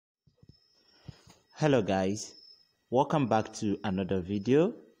Hello guys, welcome back to another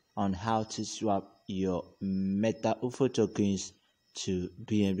video on how to swap your Metaufo tokens to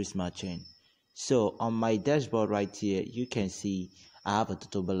BNB Smart Chain. So on my dashboard right here, you can see I have a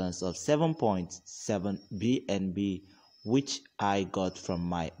total balance of 7.7 BNB which I got from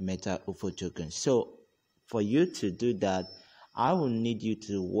my Metaufo token. So for you to do that, I will need you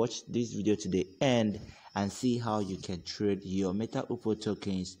to watch this video to the end and see how you can trade your Metaufo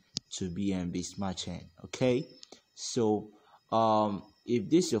tokens to BNB Smart Chain. Okay, so if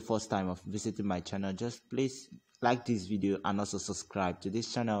this is your first time of visiting my channel, just please like this video and also subscribe to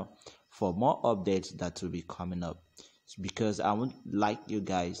this channel for more updates that will be coming up, because I would like you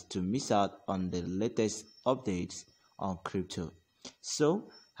guys to miss out on the latest updates on crypto. So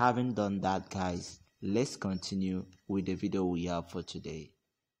having done that, guys, let's continue with the video we have for today.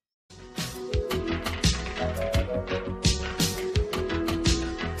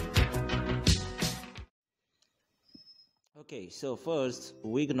 Okay, so first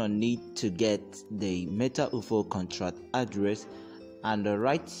we're gonna need to get the Metaufo contract address, and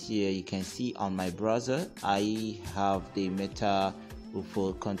right here you can see on my browser I have the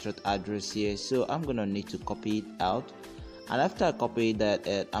Metaufo contract address here. So I'm gonna need to copy it out, and after I copy that,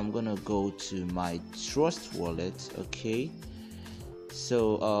 I'm gonna go to my Trust wallet. Okay,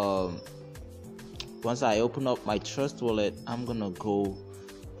 so once I open up my Trust wallet, I'm gonna go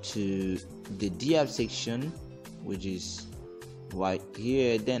to the DApp section, which is right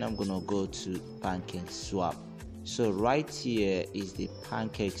here. Then I'm gonna go to pancakeswap. So right here is the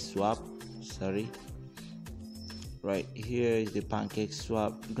pancakeswap. Right here is the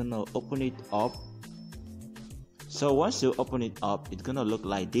pancakeswap. I'm gonna open it up. So once you open it up, it's gonna look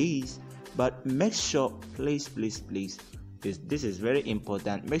like this, but make sure, please, because this is very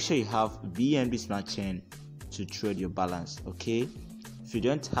important, make sure you have BNB Smart Chain to trade your balance. Okay, if you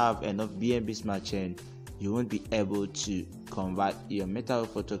don't have enough BNB Smart Chain, you won't be able to convert your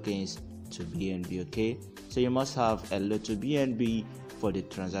Metaufo tokens to BNB. Okay, so you must have a little BNB for the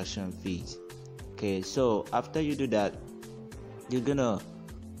transaction fees. Okay, so after you do that, you're gonna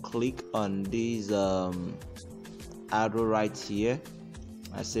click on this arrow right here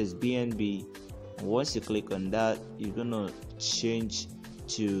that says BNB. And once you click on that, you're gonna change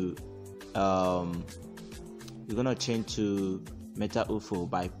to Metaufo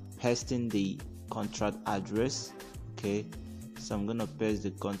by pasting the contract address. Okay, so I'm gonna paste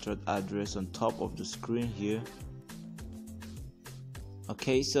the contract address on top of the screen here.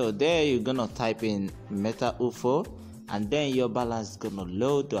 Okay, so there you're gonna type in Metaufo, and then your balance is gonna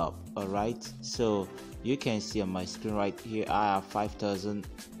load up. All right, so you can see on my screen right here I have 5,000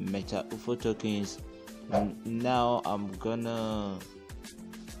 Metaufo tokens, and now I'm gonna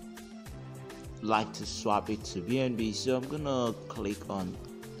like to swap it to BNB. So I'm gonna click on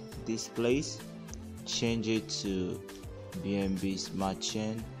this place, change it to BNB Smart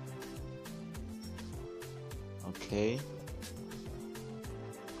Chain. Okay,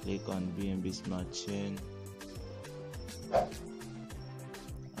 click on BNB Smart Chain.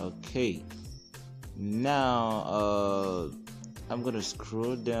 Okay, now I'm gonna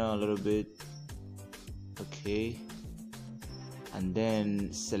scroll down a little bit. Okay, and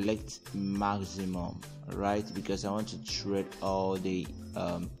then select maximum, right, because I want to trade all the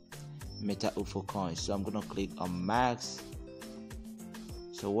Metaufo coins. So I'm gonna click on max.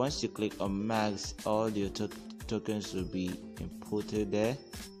 So once you click on max, all your tokens will be inputted there,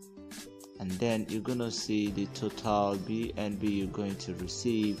 and then you're gonna see the total BNB you're going to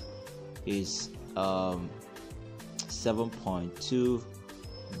receive is 7.2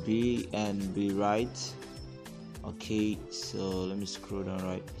 BNB, right? Okay, so let me scroll down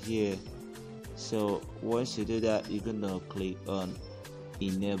right here. So once you do that, you're gonna click on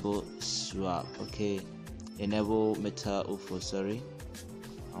enable swap. Okay, enable Metaufo,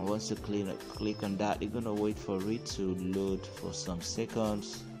 and once you click on that, you're gonna wait for it to load for some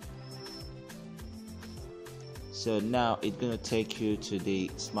seconds. So now it's gonna take you to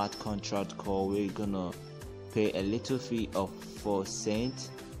the smart contract call, where you're gonna pay a little fee of 4 cents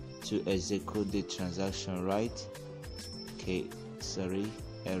to execute the transaction, right? Okay,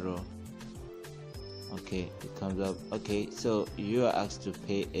 error. Okay, it comes up. Okay, so you are asked to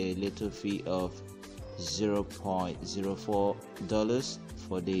pay a little fee of $0.04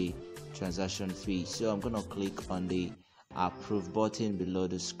 for the transaction fee. So I'm gonna click on the approve button below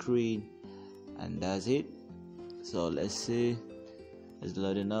the screen, and that's it. So let's see, it's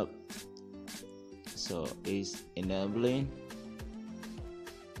loading up. So it's enabling.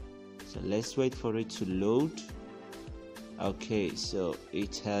 So let's wait for it to load. Okay, so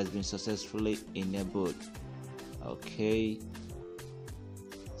it has been successfully enabled. Okay,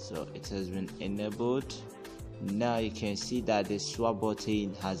 So it has been enabled. Now you can see that the swap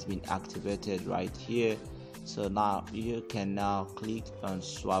button has been activated right here. So now you can now click on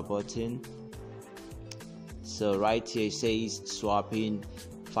swap button. So right here it says swapping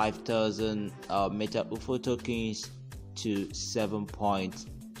 5,000 Metaufo tokens to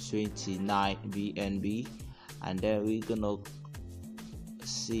 7.29 BNB, and then we're gonna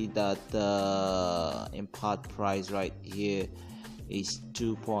see that the import price right here is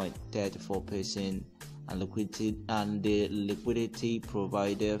 2.34%, and the liquidity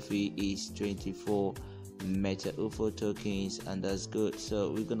provider fee is 24 Metaufo tokens, and that's good.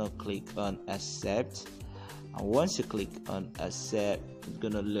 So we're gonna click on accept, and once you click on accept, it's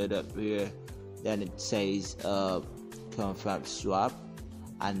gonna load up here. Then it says confirm swap,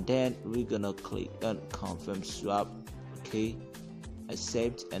 and then we're gonna click on confirm swap. Okay,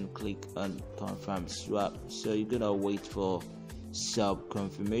 accept and click on confirm swap. So you're gonna wait for sub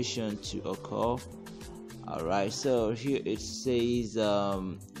confirmation to occur. Alright, so here it says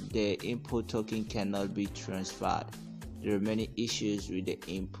the input token cannot be transferred. There are many issues with the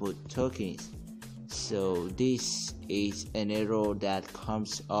input tokens. So this is an error that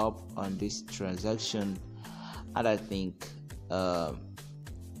comes up on this transaction, and I think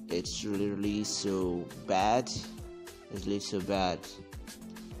it's really so bad. It's really so bad.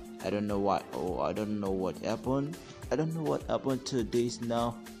 I don't know what. I don't know what happened. I don't know what happened to this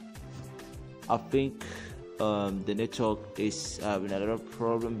now. I think the network is having a lot of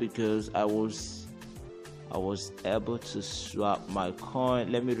problem, because I was able to swap my coin.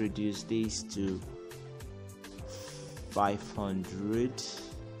 Let me reduce this to 500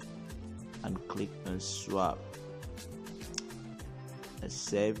 and click on swap.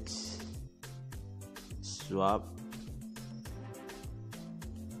 Accept, swap.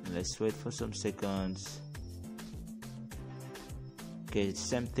 Let's wait for some seconds. Okay,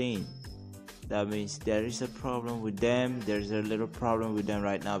 same thing. That means there is a problem with them. There's a little problem with them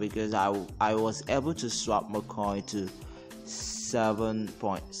right now, because I was able to swap my coin to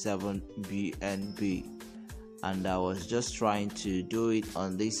 7.7 BNB, and I was just trying to do it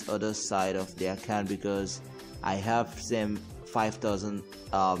on this other side of the account, because I have same 5,000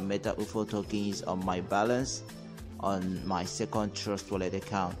 Metaufo tokens on my balance on my second Trust Wallet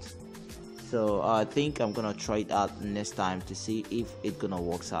account. So I think I'm gonna try it out next time to see if it's gonna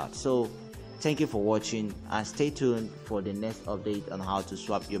work out. So thank you for watching, and stay tuned for the next update on how to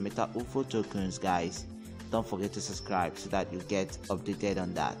swap your Metaufo tokens, guys. Don't forget to subscribe so that you get updated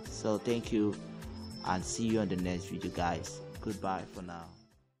on that. So thank you, and see you on the next video, guys. Goodbye for now.